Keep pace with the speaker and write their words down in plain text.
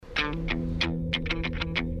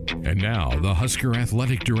And now, the Husker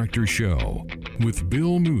Athletic Director Show with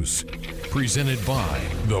Bill Moose, presented by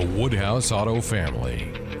the Woodhouse Auto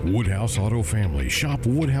Family. Woodhouse Auto Family. Shop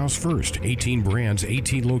Woodhouse first. 18 brands,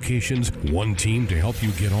 18 locations, one team to help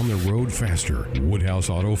you get on the road faster.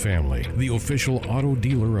 Woodhouse Auto Family, the official auto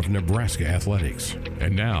dealer of Nebraska Athletics.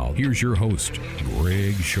 And now, here's your host,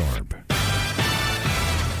 Greg Sharp.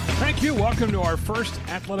 Thank you. Welcome to our first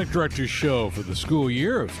Athletic Directors Show for the school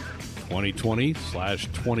year of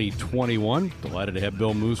 2020/2021. Delighted to have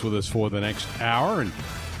Bill Moose with us for the next hour, and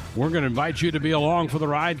we're going to invite you to be along for the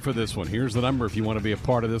ride for this one. Here's the number if you want to be a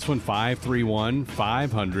part of this one,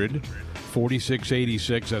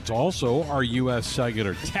 531-500-4686. That's also our U.S.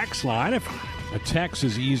 Cellular text line. If a text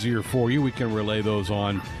is easier for you, we can relay those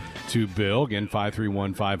on to Bill. Again,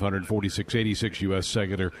 531-500-4686, U.S.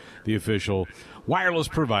 Cellular, the official wireless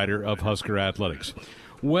provider of Husker Athletics.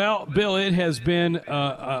 Well, Bill, it has been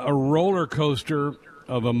a roller coaster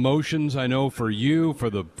of emotions, I know, for you, for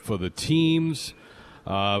the teams,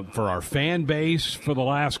 for our fan base for the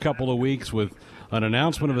last couple of weeks, with an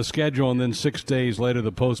announcement of a schedule and then 6 days later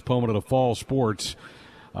the postponement of the fall sports.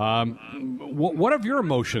 What have your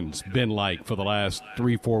emotions been like for the last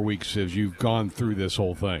 3-4 weeks as you've gone through this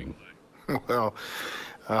whole thing? Well,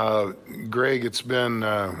 Greg,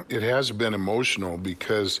 it has been emotional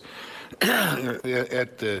because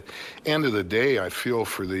at the end of the day, I feel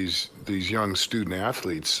for these young student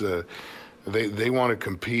athletes. They want to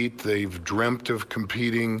compete. They've dreamt of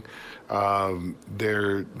competing.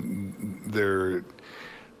 Their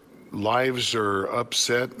lives are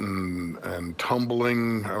upset and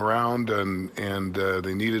tumbling around, and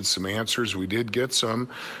they needed some answers. We did get some,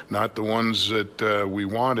 not the ones that we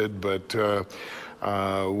wanted, but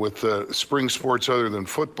with the spring sports other than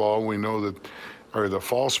football, we know that, or the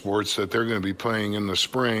fall sports, that they're going to be playing in the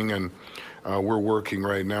spring, and we're working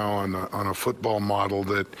right now on a football model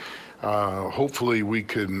that hopefully we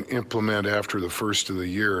can implement after the first of the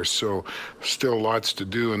year. So still lots to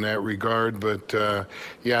do in that regard, but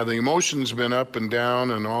yeah, the emotion's been up and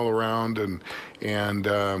down and all around, and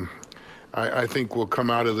I think we'll come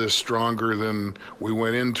out of this stronger than we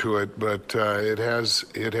went into it, but it has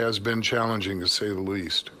been challenging, to say the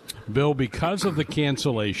least. Bill, because of the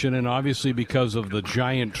cancellation and obviously because of the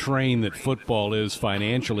giant train that football is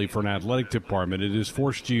financially for an athletic department, it has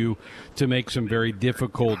forced you to make some very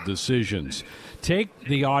difficult decisions. Take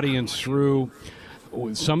the audience through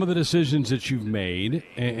some of the decisions that you've made,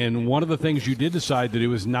 and one of the things you did decide to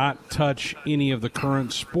do is not touch any of the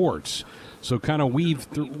current sports. So kind of weave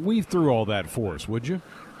through all that for us, would you?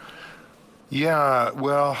 Yeah,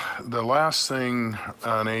 well, the last thing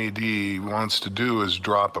an AD wants to do is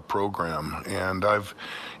drop a program. And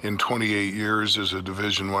in 28 years as a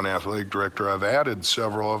Division I athletic director, I've added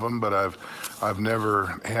several of them, but I've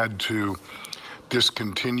never had to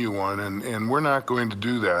discontinue one, and we're not going to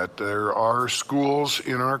do that. There are schools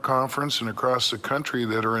in our conference and across the country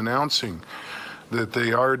that are announcing that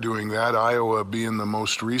they are doing that, Iowa being the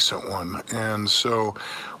most recent one. And so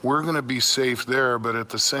we're going to be safe there, but at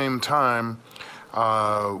the same time,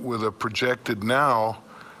 with a projected now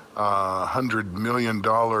 $100 million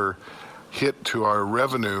hit to our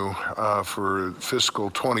revenue for fiscal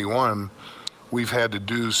 21, we've had to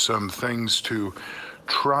do some things to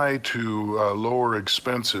try to lower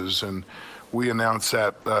expenses, and we announced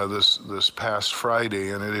that this past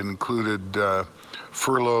Friday, and it included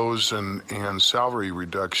furloughs and salary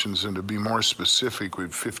reductions. And to be more specific, we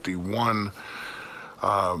had 51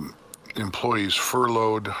 employees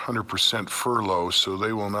furloughed, 100% furlough, so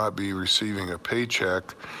they will not be receiving a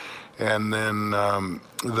paycheck. And then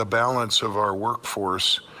the balance of our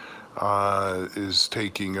workforce is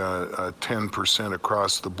taking a 10%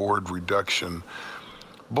 across the board reduction.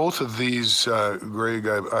 Both of these, Greg,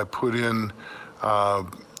 I put in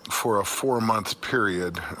for a 4-month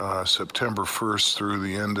period, September 1st through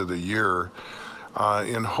the end of the year,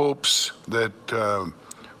 in hopes that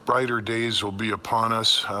brighter days will be upon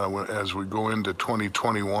us as we go into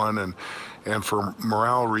 2021. And for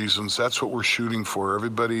morale reasons, that's what we're shooting for.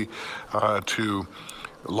 Everybody to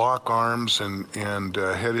lock arms and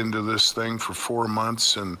head into this thing for 4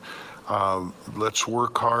 months, and let's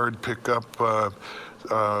work hard, pick up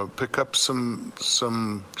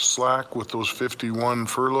some slack with those 51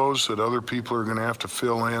 furloughs that other people are going to have to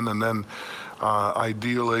fill in, and then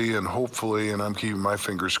ideally and hopefully, and I'm keeping my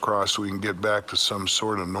fingers crossed, we can get back to some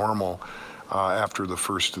sort of normal after the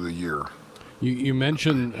first of the year. You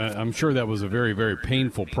mentioned, I'm sure that was a very, very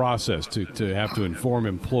painful process to have to inform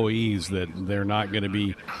employees that they're not going to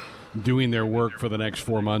be doing their work for the next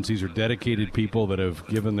 4 months. These are dedicated people that have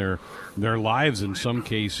given their lives in some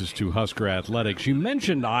cases to Husker athletics. You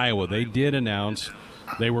mentioned Iowa. They did announce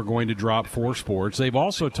they were going to drop 4 sports. They've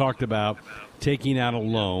also talked about taking out a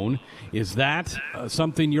loan. Is that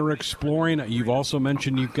something you're exploring? You've also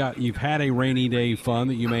mentioned you've had a rainy day fund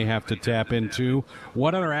that you may have to tap into.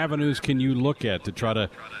 What other avenues can you look at to try to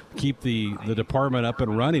keep the department up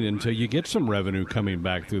and running until you get some revenue coming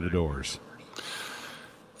back through the doors?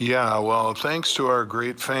 Yeah, well, thanks to our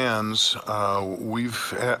great fans,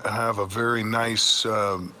 have a very nice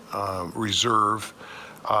reserve.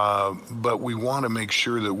 But we want to make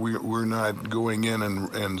sure that we're not going in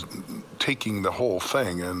and taking the whole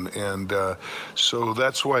thing, and so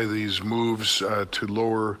that's why these moves to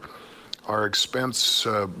lower our expense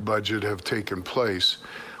budget have taken place.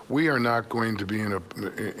 We are not going to be in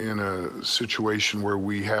a situation where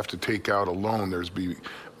we have to take out a loan. There's be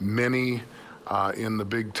many in the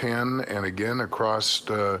Big Ten and again across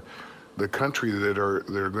the country that are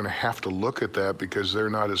going to have to look at that because they're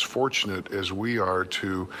not as fortunate as we are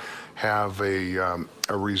to have a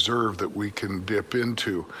reserve that we can dip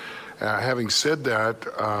into. Having said that,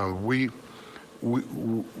 we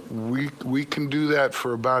can do that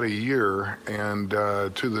for about a year, and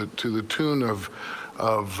to the tune of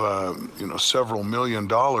several $1 million,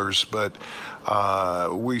 but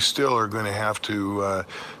we still are going to have to.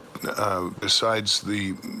 Besides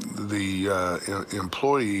the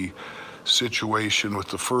employee situation with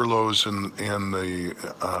the furloughs and the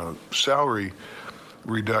salary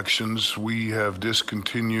reductions, we have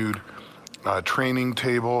discontinued training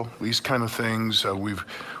table, these kind of things.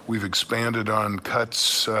 We've expanded on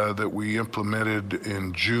cuts that we implemented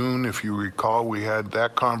in June. If you recall, we had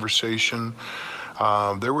that conversation.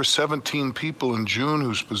 There were 17 people in June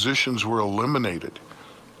whose positions were eliminated.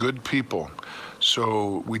 Good people.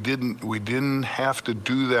 So we didn't have to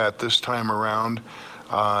do that this time around,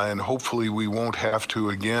 and hopefully we won't have to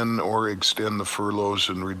again or extend the furloughs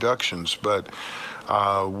and reductions. But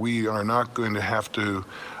we are not going to have to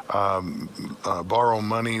borrow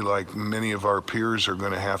money like many of our peers are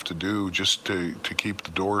going to have to do just to keep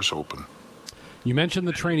the doors open. You mentioned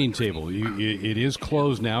the training table. It is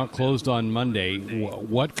closed now. It closed on Monday.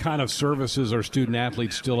 What kind of services are student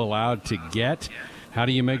athletes still allowed to get? How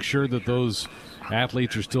do you make sure that those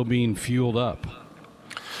athletes are still being fueled up?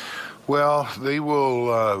 Well, they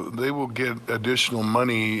will get additional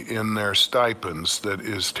money in their stipends that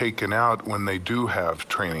is taken out when they do have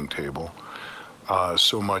training table,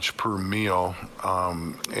 so much per meal,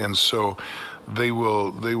 and so they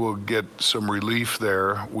will get some relief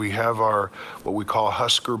there. We have our what we call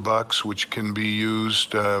Husker Bucks, which can be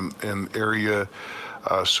used in area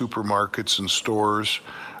supermarkets and stores.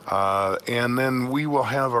 And then we will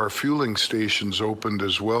have our fueling stations opened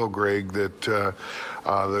as well, Greg, that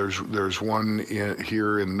there's one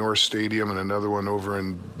here in North Stadium and another one over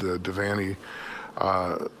in the Devaney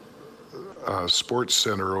Sports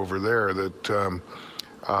Center over there that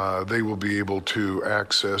they will be able to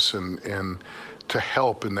access and to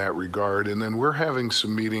help in that regard. And then we're having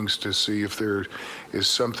some meetings to see if there is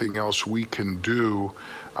something else we can do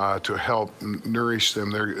to help nourish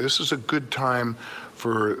them. This is a good time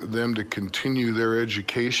for them to continue their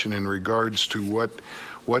education in regards to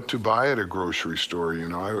what to buy at a grocery store. You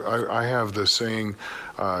know, I have the saying,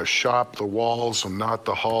 shop the walls and not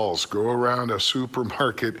the halls. Go around a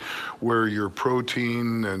supermarket where your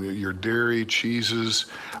protein and your dairy, cheeses,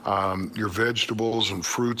 your vegetables and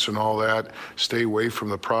fruits and all that, stay away from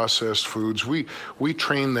the processed foods. We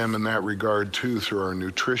train them in that regard too through our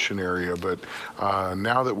nutrition area, but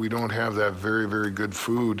now that we don't have that very, very good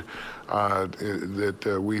food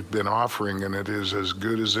that we've been offering, and it is as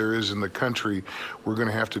good as there is in the country, we're going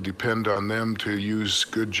to have to depend on them to use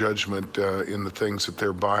good judgment in the things that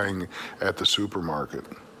they're buying at the supermarket.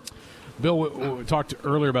 Bill, we talked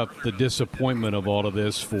earlier about the disappointment of all of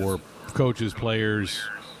this for coaches, players,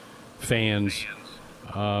 fans.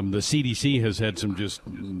 The CDC has had some just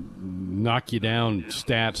knock you down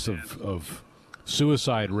stats of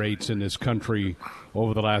suicide rates in this country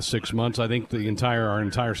over the last 6 months. I think our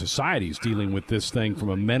entire society is dealing with this thing from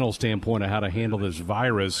a mental standpoint of how to handle this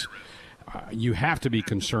virus. You have to be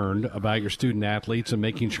concerned about your student athletes and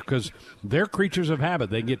making sure, because they're creatures of habit.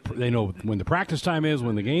 They know when the practice time is,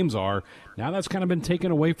 when the games are. Now that's kind of been taken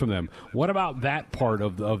away from them. What about that part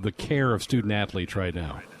of the care of student athletes right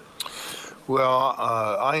now? Well,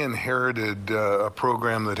 I inherited a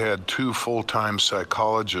program that had 2 full-time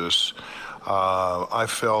psychologists. I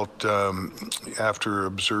felt after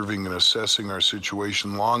observing and assessing our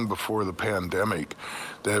situation long before the pandemic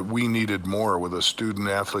that we needed more with a student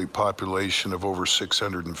athlete population of over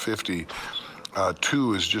 650.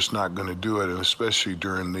 two is just not going to do it, and especially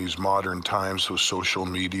during these modern times with social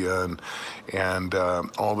media and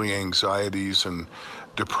all the anxieties and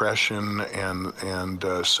depression and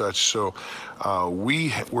such. So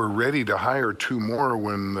we were ready to hire two more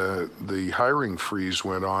when the hiring freeze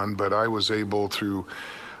went on, but I was able through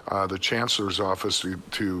the Chancellor's office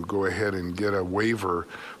to go ahead and get a waiver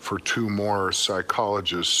for two more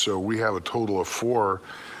psychologists. So we have a total of four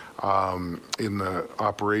in the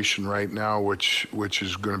operation right now, which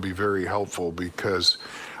is going to be very helpful because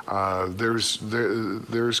there's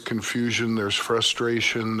confusion, there's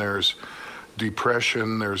frustration, there's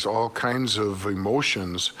depression, there's all kinds of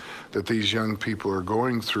emotions that these young people are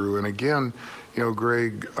going through. And again,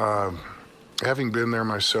 Greg, having been there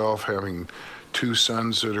myself, having two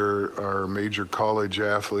sons that are major college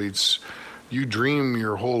athletes, you dream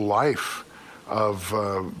your whole life of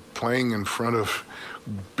playing in front of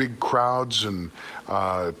big crowds and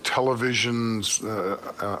television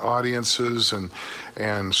audiences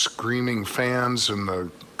and screaming fans and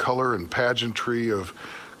the color and pageantry of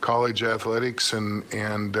college athletics, and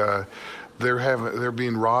they're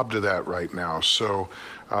being robbed of that right now. So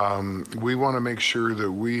we want to make sure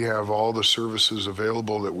that we have all the services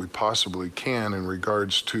available that we possibly can in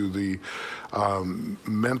regards to the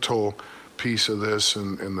mental piece of this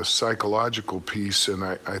and the psychological piece, and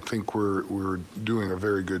I think we're doing a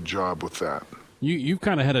very good job with that. You've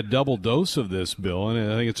kind of had a double dose of this, Bill,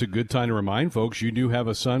 and I think it's a good time to remind folks you do have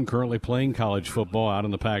a son currently playing college football out in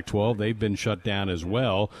the Pac-12. They've been shut down as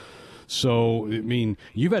well. So, I mean,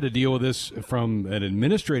 you've had to deal with this from an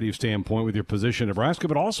administrative standpoint with your position at Nebraska,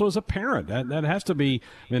 but also as a parent. That has to be,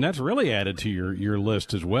 I mean, that's really added to your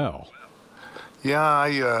list as well. Yeah,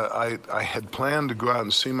 I had planned to go out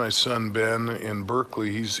and see my son Ben in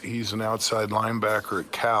Berkeley. He's an outside linebacker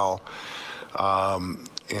at Cal,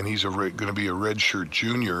 and he's going to be a redshirt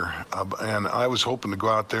junior. And I was hoping to go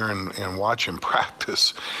out there and watch him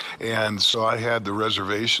practice. And so I had the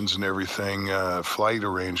reservations and everything, flight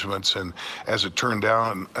arrangements. And as it turned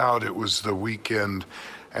out, it was the weekend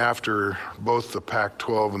after both the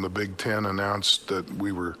Pac-12 and the Big Ten announced that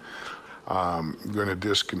we were going to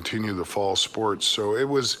discontinue the fall sports. So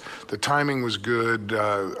the timing was good.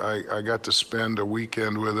 I got to spend a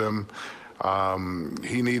weekend with him.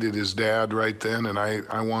 He needed his dad right then, and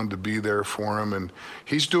I wanted to be there for him. And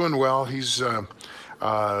he's doing well. He's got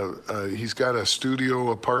a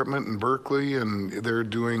studio apartment in Berkeley, and they're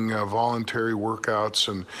doing voluntary workouts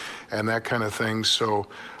and that kind of thing. So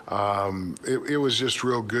it was just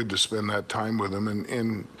real good to spend that time with him.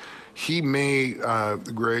 And he may,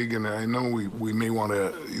 Greg, and I know we may want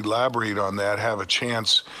to elaborate on that, have a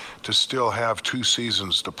chance to still have 2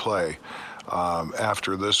 seasons to play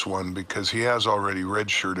after this one, because he has already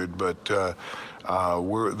redshirted, but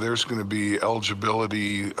there's going to be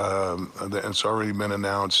eligibility that's already been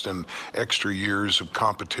announced and extra years of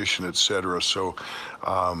competition, et cetera. So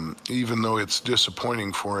even though it's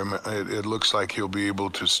disappointing for him, it looks like he'll be able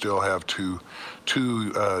to still have two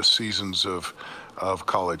seasons of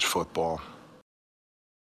college football.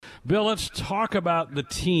 Bill, let's talk about the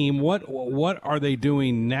team. What are they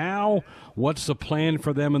doing now? What's the plan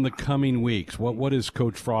for them in the coming weeks? What is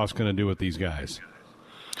Coach Frost going to do with these guys?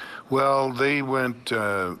 Well, they went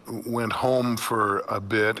home for a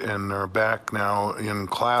bit and are back now in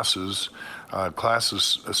classes.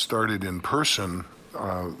 Classes started in person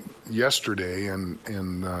yesterday, and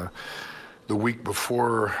the week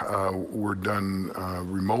before were done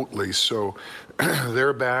remotely. So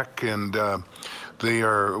they're back, and they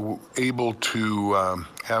are able to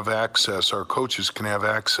have access. Our coaches can have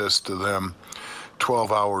access to them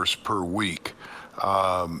 12 hours per week.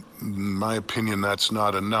 In my opinion, that's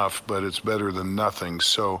not enough, but it's better than nothing.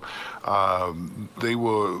 So they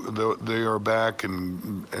are back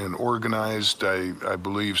and organized. I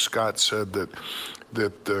believe Scott said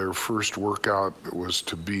that their first workout was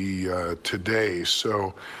to be today.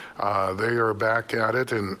 So they are back at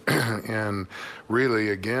it, and really,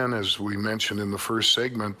 again, as we mentioned in the first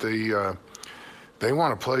segment, they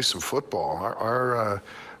want to play some football.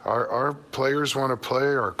 Our players want to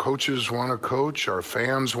play, our coaches want to coach, our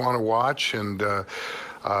fans want to watch, and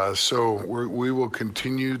so we will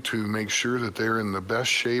continue to make sure that they're in the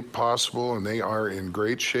best shape possible, and they are in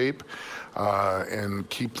great shape, and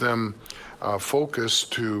keep them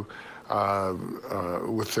focused to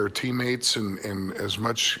with their teammates and as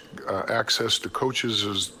much access to coaches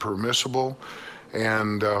as permissible.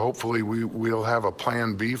 And hopefully we'll have a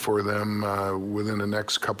plan B for them within the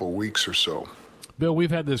next couple of weeks or so. Bill,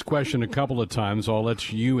 we've had this question a couple of times. I'll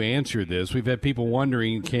let you answer this. We've had people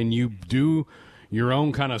wondering, can you do your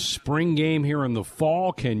own kind of spring game here in the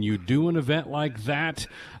fall. Can you do an event like that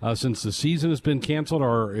since the season has been canceled,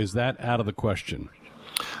 or is that out of the question?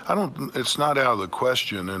 It's not out of the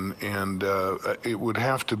question, and it would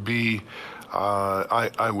have to be.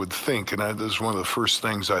 I would think, and this is one of the first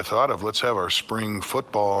things I thought of. Let's have our spring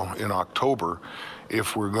football in October.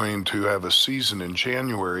 If we're going to have a season in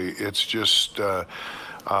January, it's just we're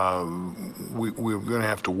going to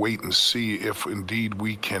have to wait and see if indeed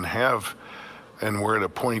we can have, and we're at a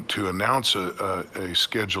point to announce a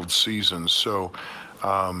scheduled season. So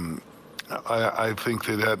I think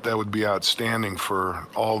that would be outstanding for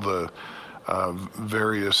all the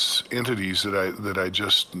various entities that I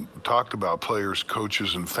just talked about, players,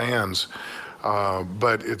 coaches, and fans.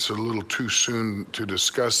 But it's a little too soon to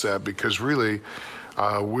discuss that, because really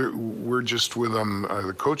we're just with them.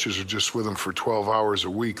 The coaches are just with them for 12 hours a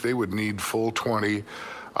week. They would need full 20,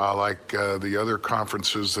 like the other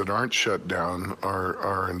conferences that aren't shut down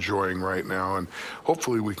are enjoying right now. And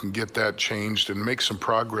hopefully we can get that changed and make some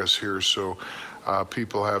progress here, so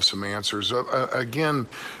people have some answers. Again,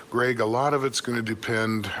 Greg, a lot of it's going to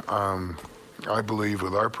depend, I believe,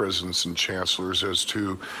 with our presidents and chancellors as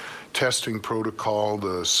to testing protocol,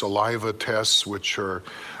 the saliva tests, which are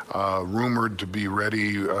rumored to be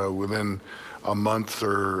ready within a month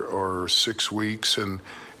or 6 weeks,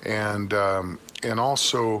 and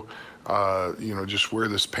also just where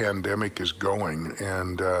this pandemic is going,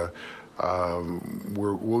 and we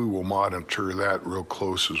will monitor that real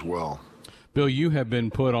close as well. Bill, you have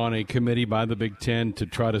been put on a committee by the Big Ten to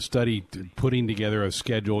try to study putting together a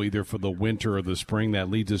schedule either for the winter or the spring. That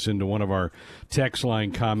leads us into one of our text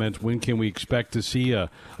line comments. When can we expect to see a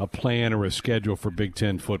plan or a schedule for Big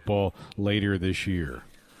Ten football later this year?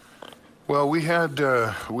 Well, we had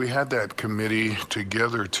that committee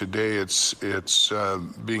together today. It's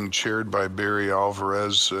being chaired by Barry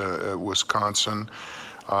Alvarez at Wisconsin,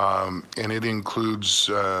 and it includes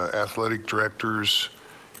athletic directors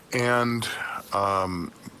and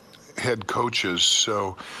head coaches.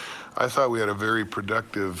 So I thought we had a very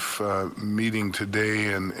productive meeting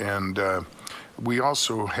today, and we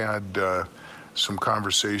also had some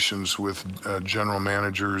conversations with general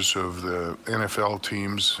managers of the NFL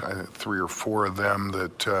teams, 3 or 4 of them,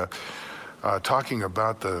 that talking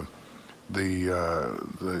about the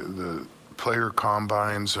player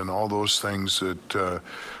combines and all those things that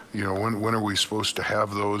when are we supposed to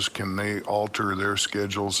have those? Can they alter their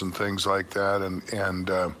schedules and things like that? And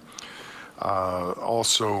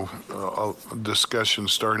also a discussion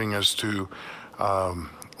starting as to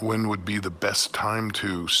when would be the best time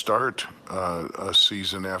to start a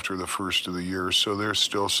season after the first of the year. So there's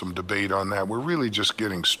still some debate on that. We're really just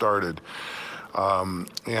getting started. And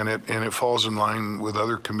it falls in line with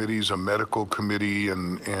other committees, a medical committee,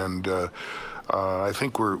 and I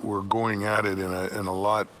think we're going at it in a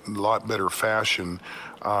lot better fashion,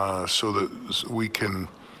 so that we can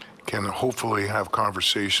hopefully have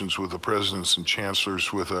conversations with the presidents and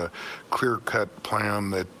chancellors with a clear-cut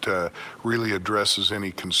plan that really addresses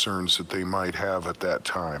any concerns that they might have at that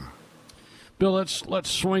time. Bill, let's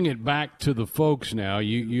swing it back to the folks now.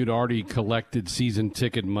 You'd already collected season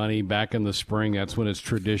ticket money back in the spring. That's when it's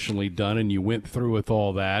traditionally done, and you went through with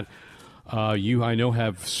all that. You, I know,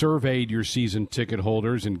 have surveyed your season ticket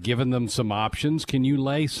holders and given them some options. Can you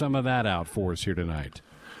lay some of that out for us here tonight?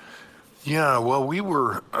 Yeah, well, we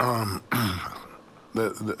were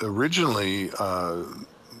originally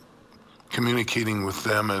communicating with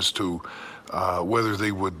them as to whether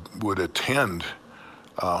they would attend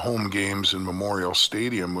home games in Memorial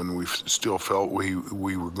Stadium when we still felt we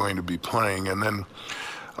were going to be playing, and then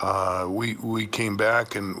we came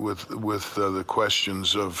back and with the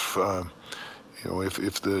questions of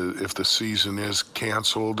if the season is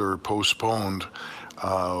canceled or postponed,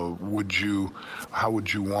 how would you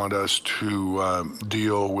want us to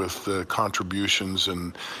deal with the contributions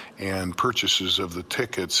and purchases of the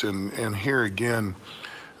tickets? And here again,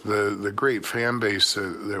 the great fan base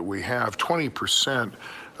that we have, 20%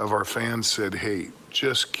 of our fans said, hey,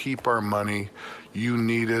 just keep our money. You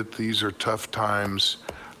need it. These are tough times.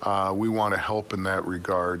 We want to help in that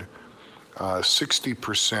regard.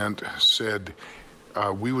 60% said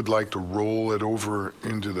we would like to roll it over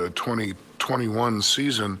into the 2021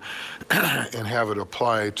 season and have it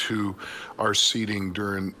apply to our seating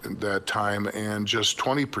during that time, and just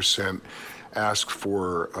 20% asked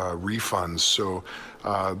for refunds. So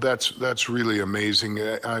that's really amazing.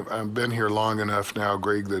 I've been here long enough now,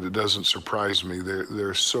 Greg, that it doesn't surprise me.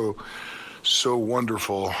 They're so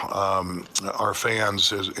wonderful, our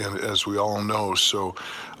fans, as we all know. So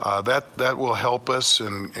that will help us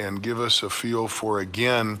and give us a feel for,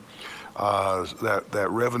 again, that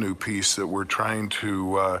revenue piece that we're trying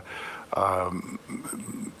to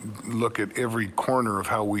look at every corner of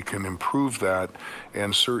how we can improve that,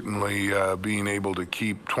 and certainly being able to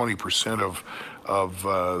keep 20%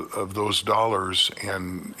 of those dollars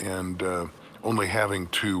and only having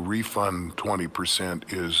to refund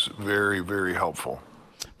 20% is very, very helpful.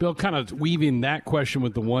 Bill, kind of weaving that question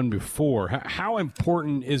with the one before, how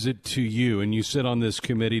important is it to you, and you sit on this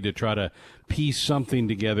committee to try to piece something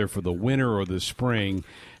together for the winter or the spring,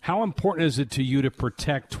 how important is it to you to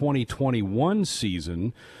protect 2021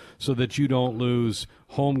 season so that you don't lose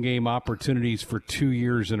home game opportunities for 2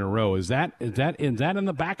 years in a row? Is that in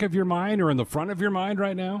the back of your mind or in the front of your mind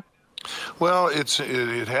right now? Well, it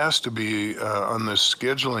has to be on the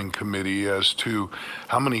scheduling committee as to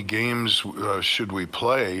how many games should we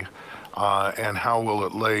play, and how will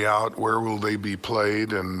it lay out, where will they be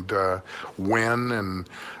played, and when. And,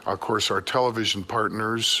 of course, our television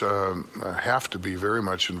partners have to be very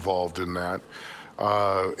much involved in that,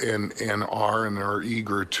 and are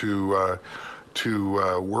eager to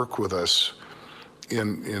work with us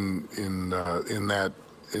in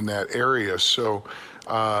that area. So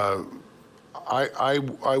I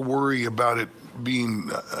worry about it being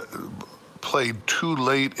played too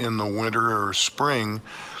late in the winter or spring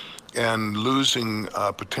and losing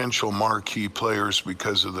potential marquee players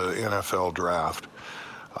because of the NFL draft.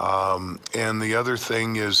 And the other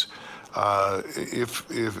thing is, if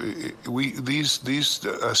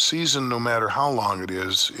a season, no matter how long it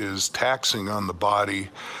is taxing on the body,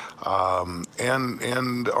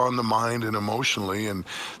 and on the mind and emotionally, and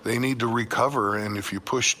they need to recover. And if you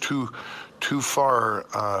push too far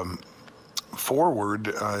forward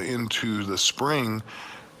into the spring,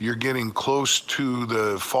 you're getting close to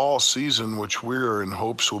the fall season, which we're in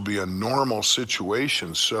hopes will be a normal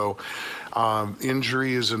situation. So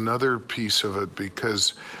injury is another piece of it,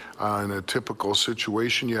 because in a typical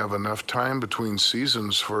situation, you have enough time between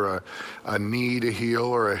seasons for a knee to heal,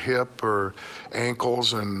 or a hip, or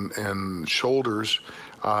ankles and shoulders.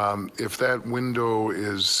 If that window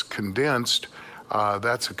is condensed,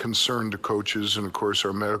 that's a concern to coaches and, of course,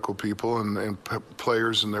 our medical people and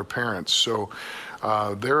players and their parents. So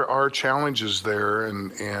there are challenges there,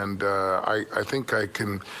 and I think I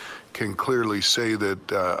can clearly say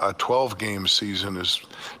that a 12-game season is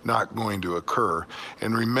not going to occur.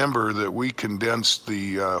 And remember that we condensed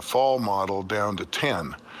the fall model down to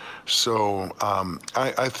 10. So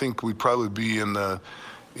I think we'd probably be in the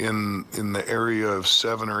area of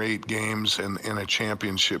 7 or 8 games and a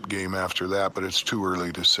championship game after that, but it's too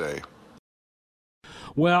early to say.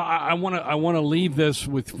 Well, I want to leave this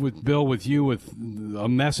with Bill, with you, with a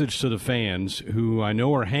message to the fans who I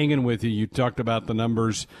know are hanging with you. You talked about the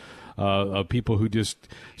numbers of people who just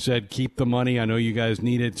said keep the money. I know you guys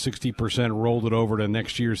need it. 60% rolled it over to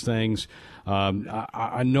next year's things.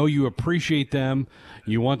 I know you appreciate them.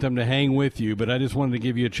 You want them to hang with you, but I just wanted to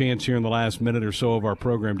give you a chance here in the last minute or so of our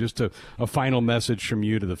program, just a final message from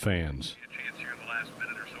you to the fans.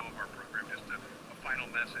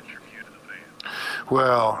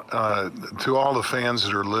 Well, to all the fans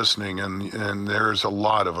that are listening, and there's a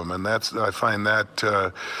lot of them, and I find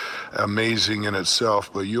that amazing in itself.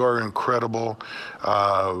 But you are incredible.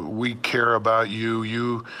 We care about you.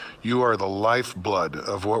 You are the lifeblood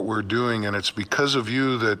of what we're doing, and it's because of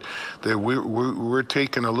you that we're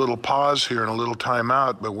taking a little pause here and a little time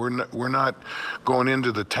out, but we're not going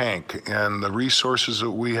into the tank. And the resources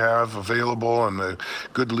that we have available and the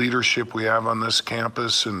good leadership we have on this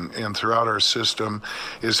campus and throughout our system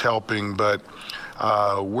is helping. But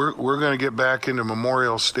we're going to get back into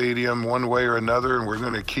Memorial Stadium one way or another, and we're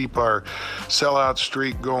going to keep our sellout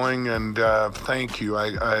streak going. And thank you.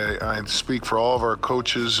 I speak for all of our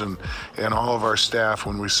coaches and all of our staff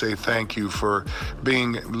when we say thank you for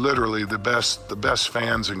being literally the best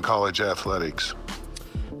fans in college athletics.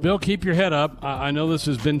 Bill, keep your head up. I know this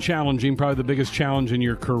has been challenging, probably the biggest challenge in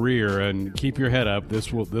your career, and keep your head up.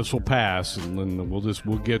 This will pass, and then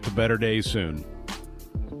we'll get to better days soon.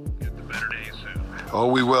 Oh,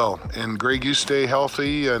 we will. And Greg, you stay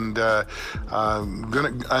healthy, and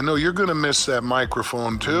I know you're gonna miss that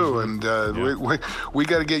microphone too. And yeah. we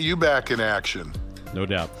got to get you back in action. No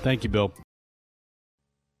doubt. Thank you, Bill.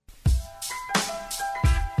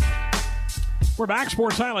 We're back,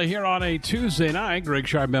 Sports Highlight, here on a Tuesday night. Greg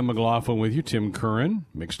Sharp, Ben McLaughlin with you. Tim Curran,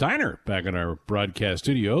 Mick Steiner back in our broadcast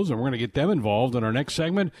studios, and we're going to get them involved in our next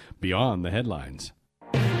segment, Beyond the Headlines.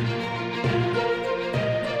 It's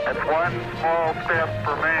one small step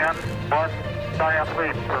for man, one giant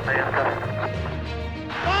leap for mankind.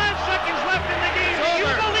 5 seconds left in the game. Do you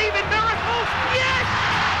believe in miracles? Yes!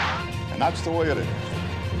 And that's the way it is.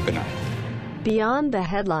 Good night. Beyond the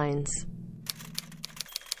headlines.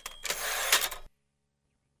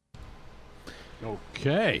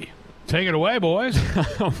 Okay. Take it away, boys.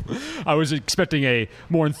 I was expecting a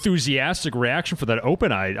more enthusiastic reaction for that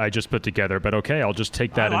open I just put together, but okay, I'll just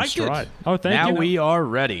take that in stride. Oh, thank you. Now we are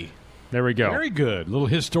ready. There we go. Very good. Little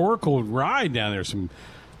historical ride down there. Some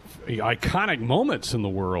iconic moments in the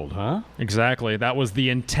world, huh? Exactly. That was the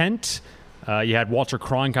intent. You had Walter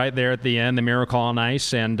Cronkite there at the end, the Miracle on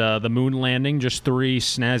Ice, and the moon landing, just 3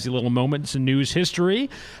 snazzy little moments in news history.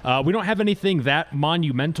 We don't have anything that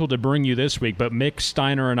monumental to bring you this week, but Mick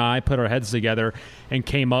Steiner and I put our heads together and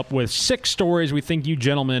came up with 6 stories we think you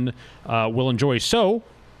gentlemen will enjoy. So,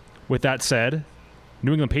 with that said,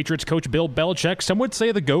 New England Patriots coach Bill Belichick, some would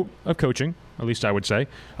say the GOAT of coaching, at least I would say,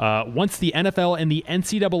 wants the NFL and the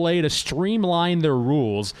NCAA to streamline their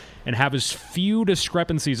rules and have as few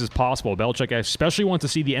discrepancies as possible. Belichick especially wants to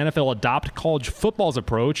see the NFL adopt college football's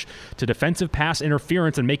approach to defensive pass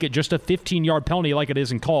interference and make it just a 15-yard penalty like it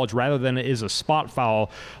is in college rather than it is a spot foul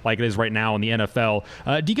like it is right now in the NFL.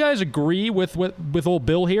 Do you guys agree with old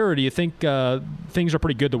Bill here, or do you think things are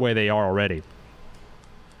pretty good the way they are already?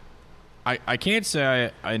 I can't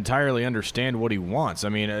say I entirely understand what he wants. I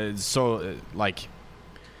mean,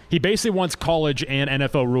 he basically wants college and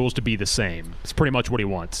NFL rules to be the same. It's pretty much what he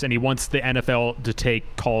wants. And he wants the NFL to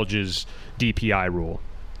take college's DPI rule.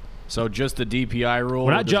 So just the DPI rule?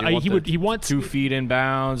 He wants 2 feet in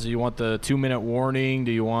bounds. Do you want the 2-minute warning?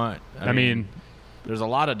 Do you want... I mean, there's a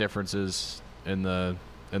lot of differences in the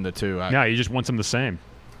two. Yeah, he just wants them the same.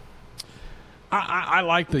 I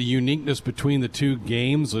like the uniqueness between the 2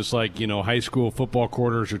 games. It's like, high school football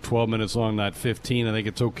quarters are 12 minutes long, not 15. I think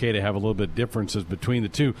it's okay to have a little bit of differences between the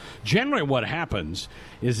 2. Generally what happens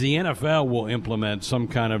is the NFL will implement some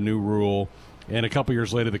kind of new rule, and a couple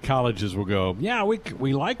years later the colleges will go, yeah,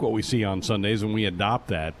 we like what we see on Sundays, and we adopt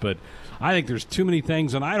that. But I think there's too many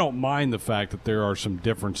things, and I don't mind the fact that there are some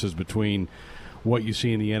differences between what you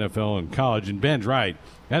see in the NFL and college. And Ben's right.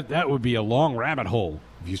 That would be a long rabbit hole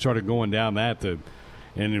if you started going down that.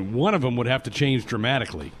 And one of them would have to change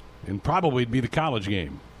dramatically, and probably be the college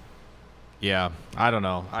game. Yeah, I don't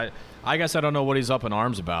know. I guess I don't know what he's up in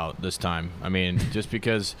arms about this time. I mean, just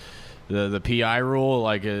because the PI rule,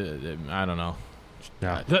 I don't know.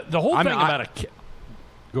 Yeah. The whole thing about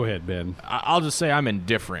Go ahead, Ben. I'll just say I'm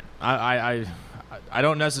indifferent. I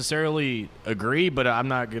don't necessarily agree, but I'm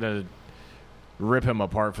not going to rip him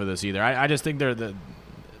apart for this either. I just think the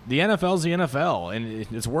NFL's the NFL, and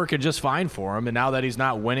it's working just fine for him. And now that he's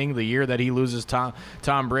not winning, the year that he loses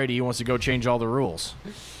Tom Brady, he wants to go change all the rules.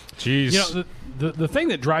 Jeez. The thing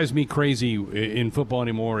that drives me crazy in football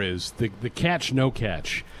anymore is the catch, no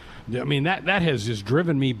catch. I mean, that has just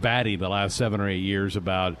driven me batty the last 7 or 8 years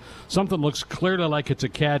about something looks clearly like it's a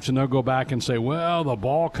catch, and they'll go back and say, well, the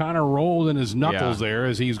ball kind of rolled in his knuckles there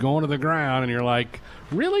as he's going to the ground, and you're like,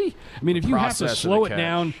 really? I mean, if you have to slow it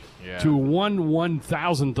down to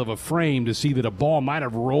 1/1000th of a frame to see that a ball might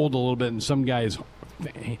have rolled a little bit in some guy's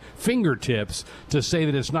fingertips to say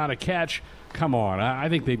that it's not a catch, come on. I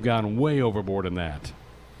think they've gone way overboard in that.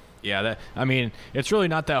 Yeah, it's really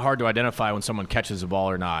not that hard to identify when someone catches a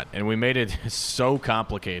ball or not, and we made it so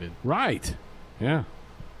complicated. Right. Yeah.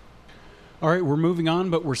 All right, we're moving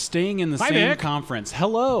on, but we're staying in the same Nick. conference.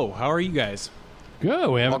 Hello, how are you guys?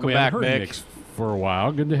 Good. We haven't back, heard Nick. Nick for a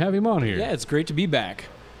while. Good to have him on here. Yeah, it's great to be back.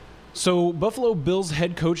 So, Buffalo Bills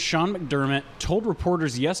head coach Sean McDermott told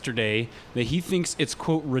reporters yesterday that he thinks it's,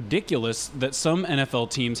 quote, ridiculous that some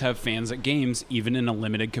NFL teams have fans at games, even in a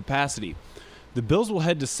limited capacity. The Bills will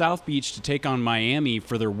head to South Beach to take on Miami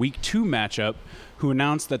for their Week 2 matchup, who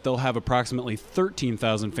announced that they'll have approximately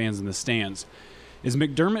 13,000 fans in the stands. Is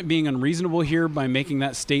McDermott being unreasonable here by making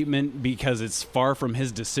that statement because it's far from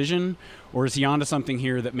his decision, or is he onto something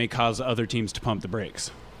here that may cause other teams to pump the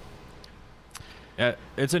brakes?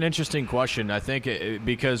 It's an interesting question. I think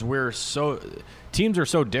because teams are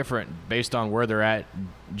so different based on where they're at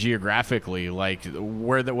geographically. Like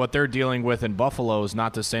what they're dealing with in Buffalo is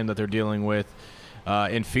not the same that they're dealing with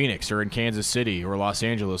in Phoenix or in Kansas City or Los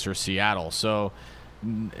Angeles or Seattle. So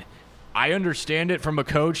I understand it from a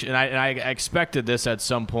coach, and I expected this at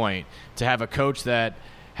some point, to have a coach that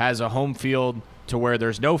has a home field to where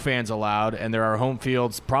there's no fans allowed, and there are home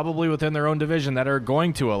fields probably within their own division that are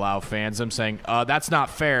going to allow fans. I'm saying that's not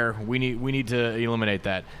fair. We need to eliminate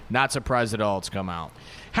that. Not surprised at all it's come out.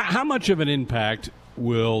 How much of an impact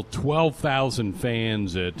will 12,000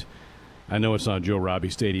 fans at, I know it's not Joe Robbie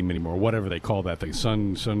Stadium anymore, whatever they call that thing,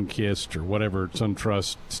 Sun-Kissed or whatever,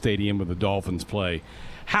 SunTrust Stadium where the Dolphins play.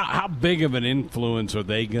 How big of an influence are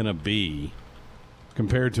they going to be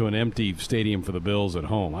compared to an empty stadium for the Bills at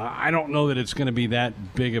home. I don't know that it's going to be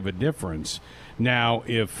that big of a difference. Now,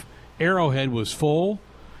 if Arrowhead was full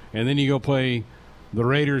and then you go play the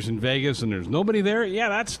Raiders in Vegas and there's nobody there,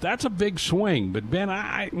 yeah, that's a big swing. But, Ben,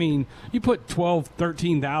 I mean, you put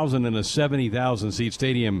 13,000 in a 70,000-seat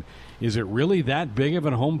stadium. Is it really that big of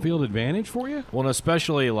a home field advantage for you? Well, and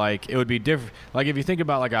especially, like, it would be different. Like, if you think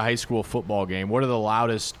about, like, a high school football game, what are the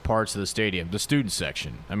loudest parts of the stadium? The student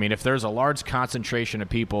section. I mean, if there's a large concentration of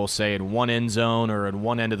people, say, in one end zone or at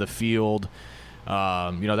one end of the field,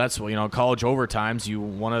 that's, college overtimes, you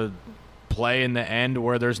want to play in the end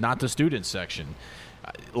where there's not the student section.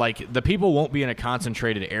 Like, the people won't be in a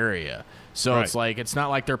concentrated area. So It's like, it's not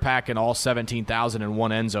like they're packing all 17,000 in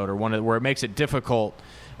one end zone or where it makes it difficult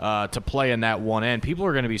to play in that one end. People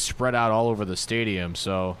are going to be spread out all over the stadium.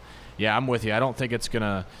 So, yeah, I'm with you. I don't think it's going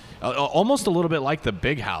to almost a little bit like the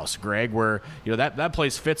Big House, Greg, where that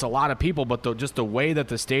place fits a lot of people, but just the way that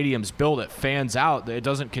the stadium's built, it fans out. It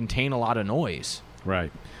doesn't contain a lot of noise.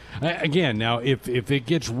 Right. Again, now, if it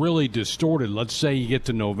gets really distorted, let's say you get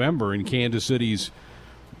to November and Kansas City's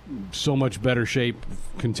so much better shape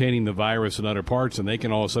containing the virus in other parts, and they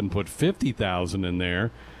can all of a sudden put 50,000 in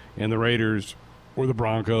there, and the Raiders or the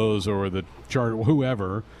Broncos or the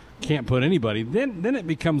whoever can't put anybody, then it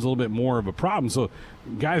becomes a little bit more of a problem. So,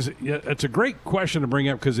 guys, it's a great question to bring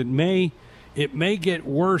up because it may get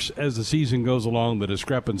worse as the season goes along, the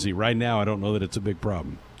discrepancy. Right now, I don't know that it's a big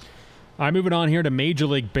problem. All right, moving on here to Major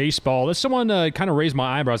League Baseball. This someone kind of raised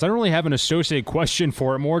my eyebrows. I don't really have an associated question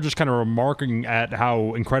for it, more just kind of remarking at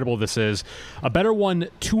how incredible this is. A better won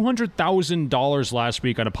 $200,000 last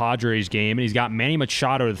week on a Padres game, and he's got Manny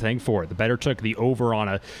Machado to thank for it. The better took the over on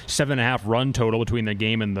a 7.5 run total between the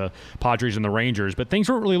game and the Padres and the Rangers, but things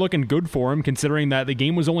weren't really looking good for him considering that the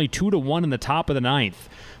game was only 2-1 in the top of the ninth.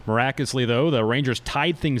 Miraculously, though, the Rangers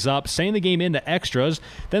tied things up, sending the game into extras.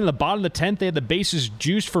 Then at the bottom of the 10th, they had the bases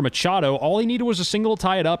juiced for Machado. All he needed was a single to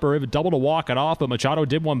tie it up or a double to walk it off, but Machado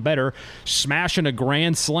did one better, smashing a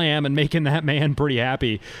grand slam and making that man pretty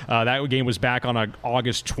happy. That game was back on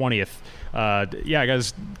August 20th.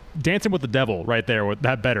 Guys, dancing with the devil right there with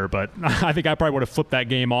that better, but I think I probably would have flipped that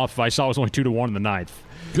game off if I saw it was only 2-1 in the ninth.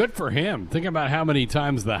 Good for him. Think about how many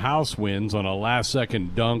times the house wins on a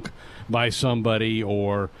last-second dunk by somebody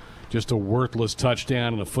or just a worthless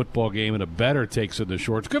touchdown in a football game and a better takes it to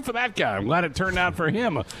shorts. Good for that guy. I'm glad it turned out for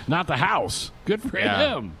him, not the house. Good for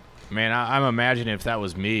him. Man, I'm imagining if that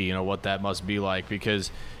was me, what that must be like, because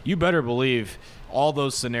you better believe all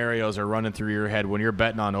those scenarios are running through your head when you're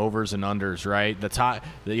betting on overs and unders, right?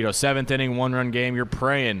 The seventh inning, 1-run game, you're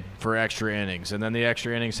praying for extra innings, and then the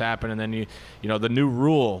extra innings happen, and then the new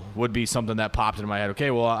rule would be something that popped into my head.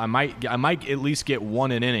 Okay, well, I might at least get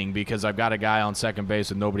one an inning because I've got a guy on second base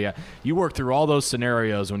with nobody out. You work through all those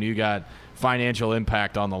scenarios when you got financial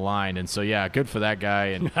impact on the line, and so yeah, good for that guy.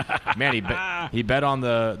 And man, he bet on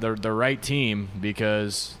the right team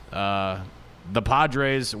because the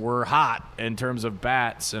Padres were hot in terms of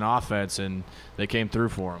bats and offense, and they came through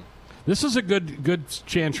for him. This is a good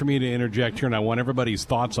chance for me to interject here, and I want everybody's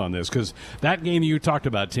thoughts on this because that game you talked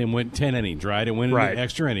about, Tim, went 10 innings, right? It went into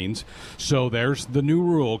extra innings. So there's the new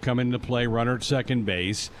rule coming into play, runner at second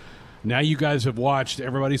base. Now you guys have watched,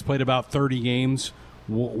 everybody's played about 30 games.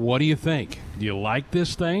 What do you think? Do you like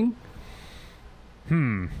this thing? I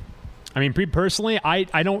mean, personally,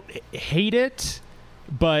 I don't hate it.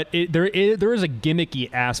 But there is a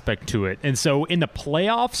gimmicky aspect to it. And so in the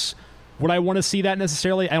playoffs, would I want to see that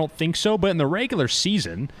necessarily? I don't think so. But in the regular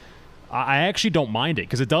season, I actually don't mind it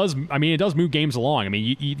because it does move games along. I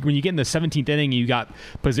mean, when you get in the 17th inning, you got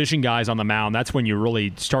position guys on the mound. That's when you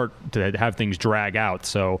really start to have things drag out.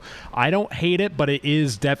 So I don't hate it, but it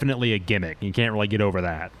is definitely a gimmick. You can't really get over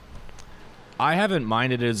that. I haven't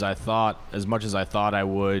minded it as much as I thought I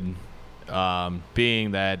would.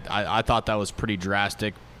 Being that I thought that was pretty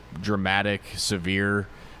drastic, dramatic, severe.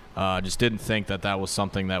 Just didn't think that was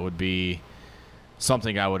something that would be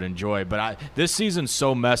something I would enjoy. But this season's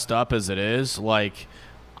so messed up as it is. Like,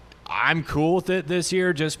 I'm cool with it this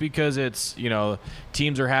year just because it's,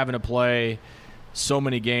 teams are having to play so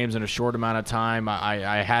many games in a short amount of time.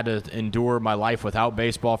 I had to endure my life without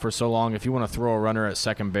baseball for so long. If you want to throw a runner at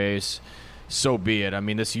second base, so be it. I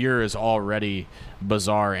mean, this year is already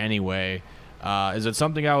bizarre anyway. Is it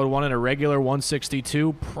something I would want in a regular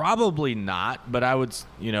 162? Probably not, but I would,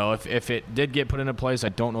 if it did get put into place, I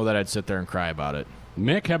don't know that I'd sit there and cry about it.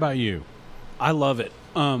 Mick, how about you? I love it.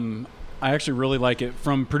 I actually really like it.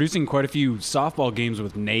 From producing quite a few softball games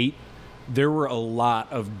with Nate, there were a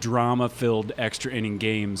lot of drama-filled extra inning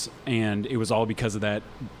games, and it was all because of that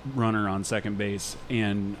runner on second base.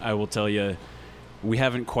 And I will tell you, we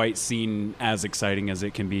haven't quite seen as exciting as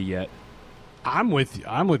it can be yet. I'm with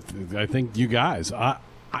I think you guys.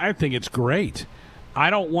 I think it's great. I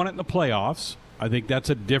don't want it in the playoffs. I think that's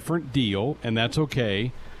a different deal, and that's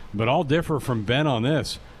okay. But I'll differ from Ben on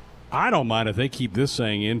this. I don't mind if they keep this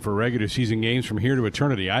thing in for regular season games from here to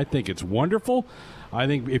eternity. I think it's wonderful. I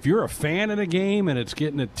think if you're a fan of a game and it's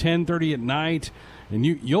getting at 10:30 at night, and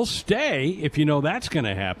you'll stay if you know that's going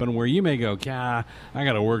to happen, where you may go, I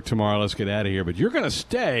got to work tomorrow, let's get out of here. But you're going to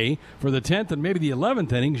stay for the 10th and maybe the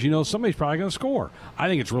 11th innings. You know somebody's probably going to score. I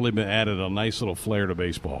think it's really been added a nice little flair to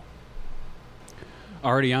baseball.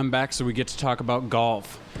 Alrighty, I'm back, so we get to talk about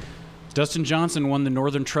golf. Dustin Johnson won the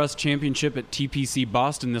Northern Trust Championship at TPC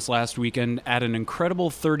Boston this last weekend at an incredible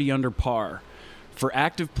 30 under par. For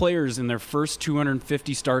active players in their first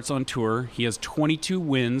 250 starts on tour, he has 22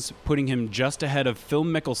 wins, putting him just ahead of Phil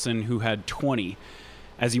Mickelson, who had 20.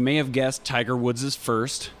 As you may have guessed, Tiger Woods is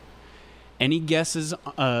first. Any guesses,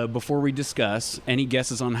 before we discuss, any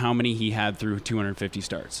guesses on how many he had through 250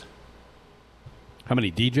 starts? How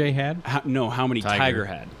many DJ had? How many Tiger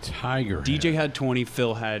had? Tiger DJ had 20,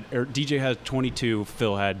 DJ had 22,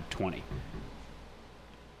 Phil had 20.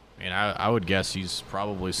 And I would guess he's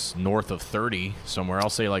probably north of 30 somewhere.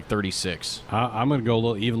 I'll say like 36. I'm going to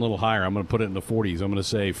go even a little higher. I'm going to put it in the 40s. I'm going to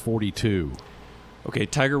say 42. Okay,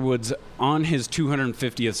 Tiger Woods on his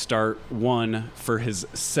 250th start won for his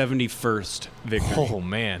 71st victory. Oh,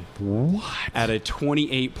 man. What? At a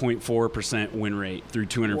 28.4% win rate through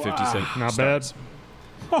 250 Not starts.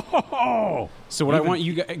 Oh! So what I want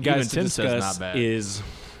you guys to Tim says discuss not bad. is,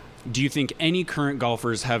 do you think any current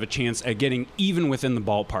golfers have a chance at getting even within the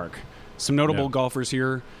ballpark? Some notable golfers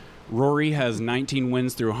here. Rory has 19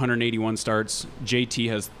 wins through 181 starts. JT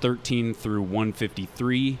has 13 through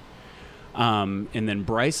 153. And then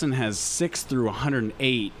Bryson has 6 through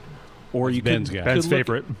 108. Or you Ben's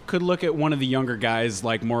favorite. Could look at one of the younger guys,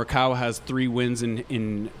 like Morikawa has 3 wins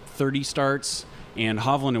in 30 starts, and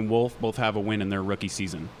Hovland and Wolf both have a win in their rookie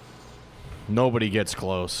season. Nobody gets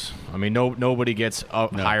close. I mean, nobody gets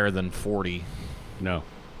up higher than 40. No.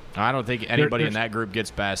 I don't think anybody in that group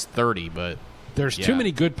gets past 30, but there's too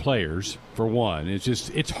many good players, for one.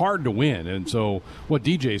 It's hard to win. And so what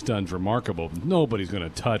DJ's done is remarkable. Nobody's going to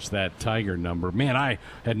touch that Tiger number. Man, I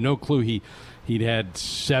had no clue he'd had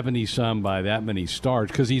 70-some by that many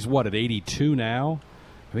starts, because he's, at 82 now?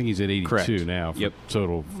 I think he's at 82 Correct. now for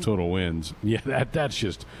total wins. Yeah, that's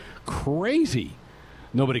just crazy.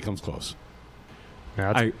 Nobody comes close.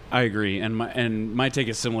 I agree, and my take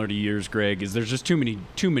is similar to yours, Greg. Is there's just too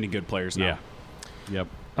many good players now. Yeah. Yep.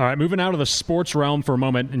 All right, moving out of the sports realm for a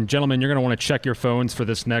moment, and gentlemen, you're going to want to check your phones for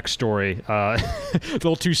this next story. A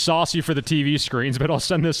little too saucy for the TV screens, but I'll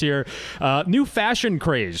send this here. New fashion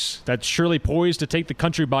craze that's surely poised to take the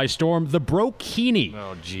country by storm, the brokini.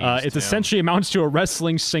 Oh, geez, it essentially amounts to a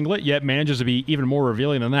wrestling singlet, yet manages to be even more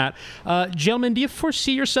revealing than that. Gentlemen, do you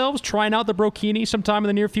foresee yourselves trying out the brokini sometime in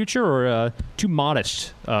the near future, or too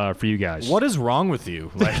modest for you guys? what is wrong with you?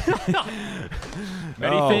 Like,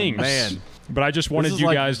 Many things. Man. But I just wanted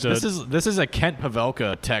you guys to. This is a Kent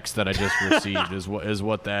Pavelka text that I just received. is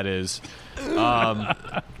what that is.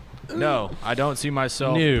 No, I don't see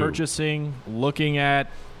myself purchasing, looking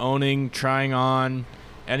at, owning, trying on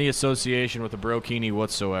any association with a brokini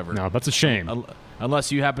whatsoever. No, that's a shame.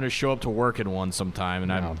 Unless you happen to show up to work in one sometime,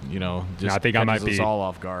 and I think I might be all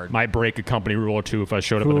off guard. Might break a company rule or two if I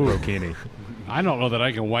showed up in a brokini. I don't know that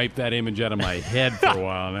I can wipe that image out of my head for a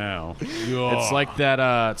while now. It's like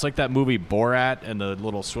that. It's like that movie Borat and the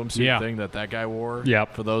little swimsuit thing that guy wore.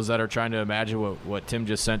 Yep. For those that are trying to imagine what Tim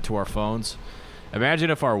just sent to our phones,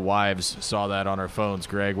 imagine if our wives saw that on our phones,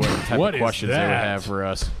 Greg. What type of questions they would have for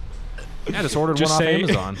us? Yeah, just ordered one off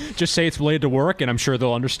Amazon. Just say it's related to work, and I'm sure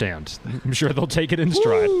they'll understand. I'm sure they'll take it in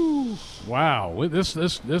stride. Wow,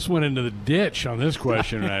 this went into the ditch on this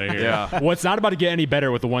question right here. Yeah. Well, it's not about to get any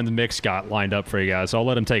better with the ones Mick's got lined up for you guys, so I'll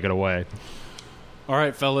let him take it away. All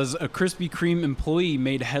right, fellas. A Krispy Kreme employee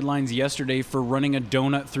made headlines yesterday for running a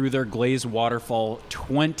donut through their glazed waterfall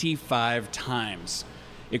 25 times.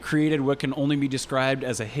 It created what can only be described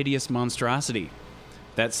as a hideous monstrosity.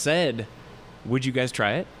 That said, would you guys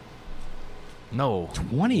try it? No,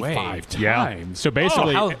 25 times. Yeah. So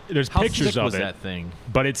basically, there's how pictures thick of was it, that thing?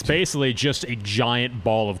 but it's basically just a giant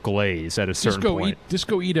ball of glaze at a certain point. Just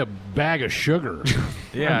go eat a bag of sugar.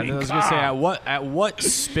 Yeah, I mean, I was gonna say at what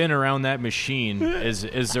spin around that machine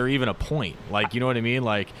is there even a point? Like, you know what I mean?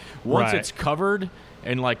 Like, once it's covered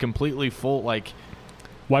and like completely full, like.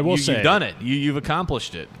 Well, I will say, you've done it. You've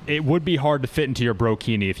accomplished it. It would be hard to fit into your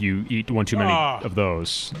brokini if you eat one too many of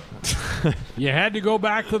those. You had to go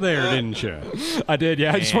back to there, didn't you? I did,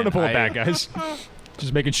 yeah. I just wanted to pull it back, guys.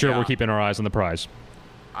 Just making sure Yeah. we're keeping our eyes on the prize.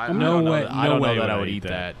 I No don't know way- that- I no don't know way that would I I would eat eat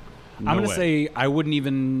that. I'm going No to way. say I wouldn't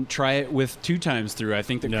even try it with 2 times through. I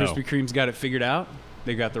think that No. Krispy Kreme's got it figured out.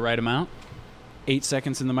 They got the right amount. 8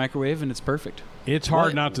 seconds in the microwave, and it's perfect. It's hard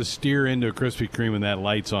What? not to steer into a Krispy Kreme when that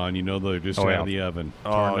light's on. You know they're just Oh, out yeah. of the oven.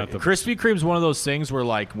 It's hard Oh, not to- Krispy Kreme's one of those things where,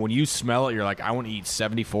 like, when you smell it, you're like, I want to eat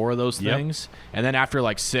 74 of those Yep. things. And then after,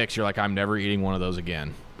 like, 6, you're like, I'm never eating one of those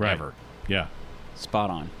again. Right. Ever. Yeah. Spot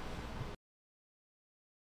on.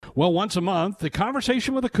 Well, once a month, The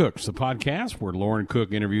Conversation with the Cooks, the podcast where Lauren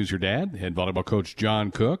Cook interviews your dad, head volleyball coach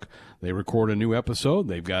John Cook. They record a new episode.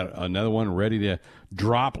 They've got another one ready to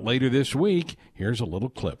drop later this week. Here's a little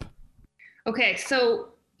clip. Okay, so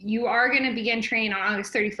you are going to begin training on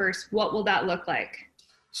August 31st. What will that look like?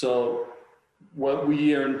 So what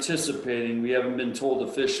we are anticipating, we haven't been told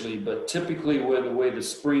officially, but typically the way the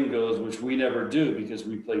spring goes, which we never do because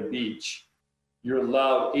we play beach, you're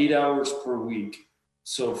allowed 8 hours per week.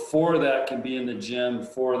 So 4 of that can be in the gym,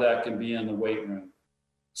 4 of that can be in the weight room.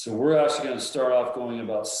 So we're actually going to start off going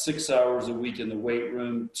about 6 hours a week in the weight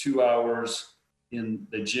room, 2 hours in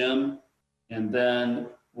the gym, and then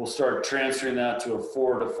we'll start transferring that to a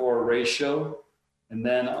 4-to-4 ratio. And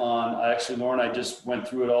then Lauren, I just went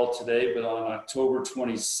through it all today, but on October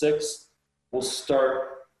 26th, we'll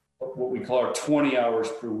start what we call our 20 hours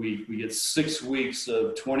per week. We get 6 weeks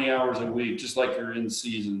of 20 hours a week, just like you're in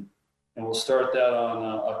season. And we'll start that on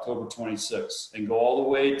October 26th and go all the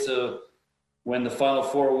way to when the Final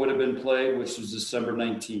Four would have been played, which was December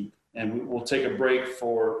 19th. And we'll take a break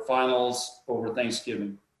for finals over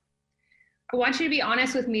Thanksgiving. I want you to be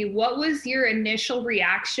honest with me. What was your initial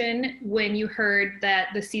reaction when you heard that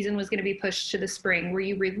the season was going to be pushed to the spring? Were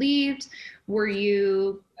you relieved? Were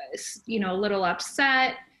you, a little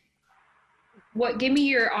upset? Give me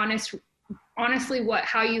your honestly,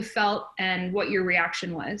 how you felt and what your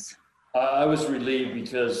reaction was. I was relieved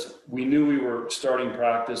because we knew we were starting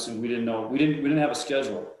practice and we didn't have a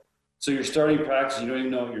schedule. So you're starting practice, you don't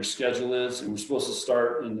even know what your schedule is, and we're supposed to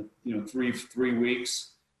start in 3 weeks.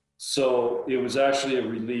 So it was actually a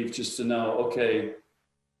relief just to know, okay.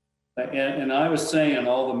 And I was saying in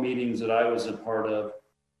all the meetings that I was a part of,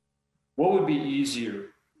 what would be easier?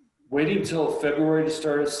 Waiting until February to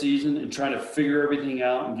start a season and trying to figure everything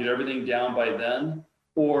out and get everything down by then,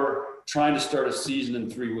 or trying to start a season in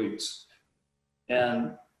 3 weeks,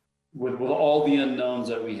 and with all the unknowns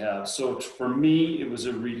that we have. So for me, it was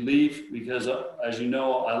a relief because, as you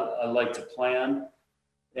know, I like to plan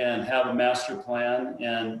and have a master plan,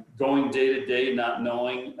 and going day to day, not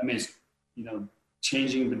knowing. I mean, it's,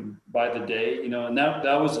 changing by the day. And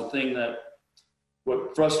that was the thing that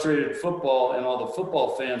what frustrated football and all the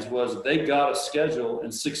football fans was they got a schedule,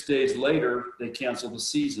 and 6 days later they canceled the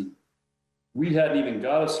season. We hadn't even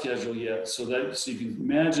got a schedule yet. So you can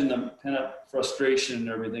imagine the pent-up frustration and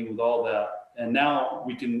everything with all that. And now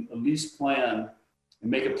we can at least plan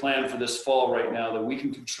and make a plan for this fall right now that we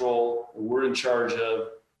can control, that we're in charge of.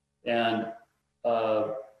 And,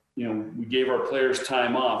 we gave our players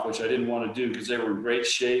time off, which I didn't want to do because they were in great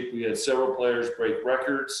shape. We had several players break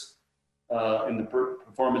records in the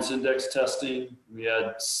performance index testing. We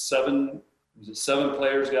had 7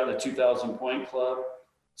 players got in the 2,000 point club.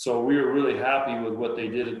 So we were really happy with what they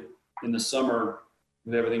did in the summer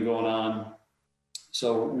with everything going on.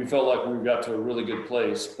 So we felt like we got to a really good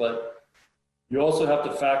place. But you also have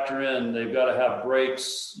to factor in, they've got to have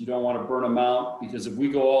breaks. You don't want to burn them out, because if we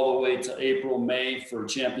go all the way to April, May for a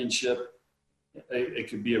championship, it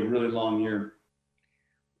could be a really long year.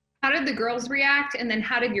 How did the girls react? And then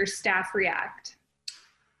how did your staff react?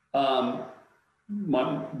 My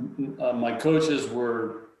coaches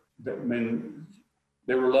were,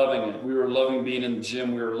 they were loving it. We were loving being in the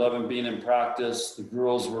gym. We were loving being in practice. The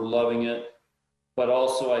girls were loving it. But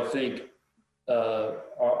also, I think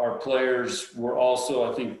our players were also,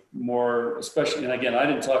 I think, more, especially, and again, I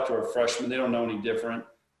didn't talk to our freshmen. They don't know any different.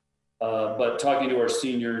 But talking to our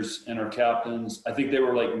seniors and our captains, I think they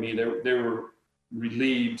were like me. They were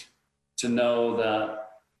relieved to know that,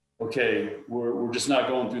 okay, we're just not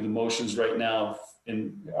going through the motions right now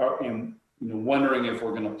and wondering if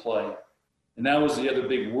we're going to play. And that was the other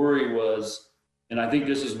big worry was, and I think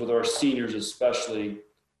this is with our seniors especially,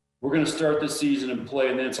 we're going to start this season and play,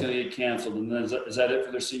 and then it's going to get canceled. And then is that it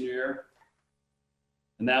for their senior year?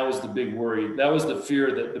 And that was the big worry. That was the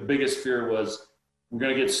fear, that the biggest fear was we're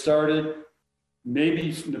going to get started.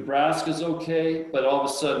 Maybe Nebraska's okay, but all of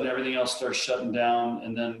a sudden everything else starts shutting down,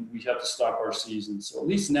 and then we have to stop our season. So at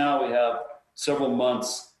least now we have several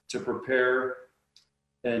months to prepare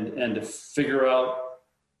and to figure out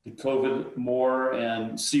the COVID more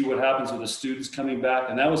and see what happens with the students coming back.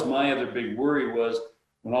 And that was my other big worry was,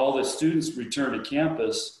 when all the students return to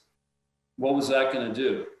campus, what was that going to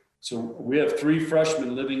do? So we have 3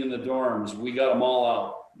 freshmen living in the dorms. We got them all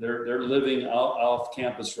out. They're living out off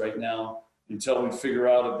campus right now until we figure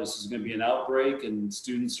out if this is going to be an outbreak and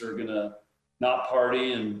students are going to not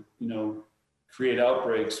party and, create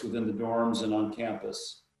outbreaks within the dorms and on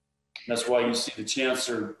campus. That's why you see the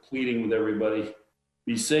chancellor pleading with everybody,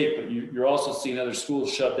 be safe, but you're also seeing other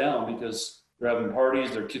schools shut down because they're having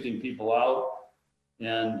parties, they're kicking people out,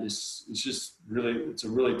 and it's just really, it's a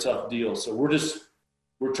really tough deal. So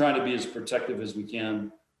we're trying to be as protective as we can.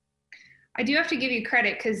 I do have to give you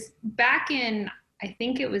credit because back in, I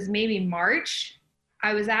think it was maybe March,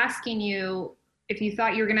 I was asking you if you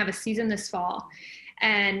thought you were going to have a season this fall.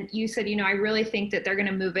 And you said, I really think that they're going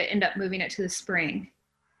to end up moving it to the spring.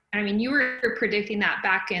 I mean, you were predicting that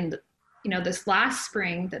back in, this last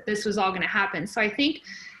spring that this was all going to happen. So I think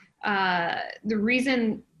the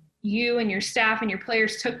reason you and your staff and your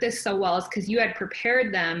players took this so well is because you had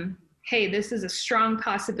prepared them. Hey, this is a strong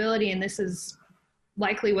possibility and this is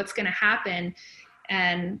likely what's going to happen.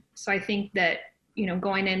 And so I think that,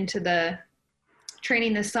 going into the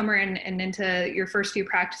training this summer and into your first few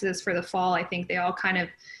practices for the fall, I think they all kind of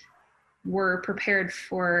were prepared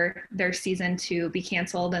for their season to be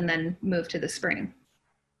canceled and then move to the spring.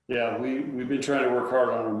 Yeah, we've been trying to work hard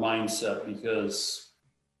on our mindset because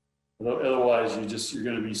otherwise you're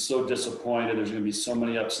going to be so disappointed. There's going to be so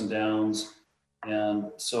many ups and downs.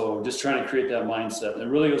 And so just trying to create that mindset. And it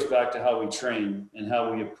really goes back to how we train and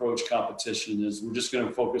how we approach competition is we're just going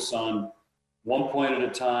to focus on 1 point at a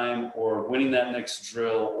time or winning that next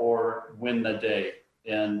drill or win the day.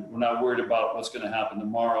 And we're not worried about what's going to happen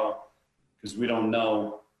tomorrow because we don't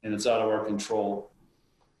know and it's out of our control.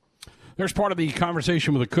 There's part of the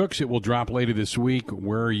conversation with the Cooks. It will drop later this week.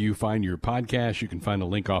 Where you find your podcast, you can find a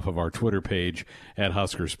link off of our Twitter page at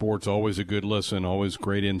Husker Sports. Always a good listen, always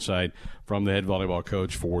great insight from the head volleyball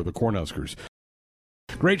coach for the Cornhuskers.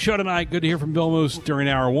 Great show tonight. Good to hear from Bill Moos during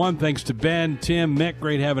Hour 1. Thanks to Ben, Tim, Mick.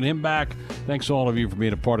 Great having him back. Thanks to all of you for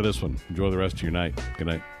being a part of this one. Enjoy the rest of your night. Good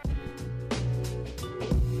night.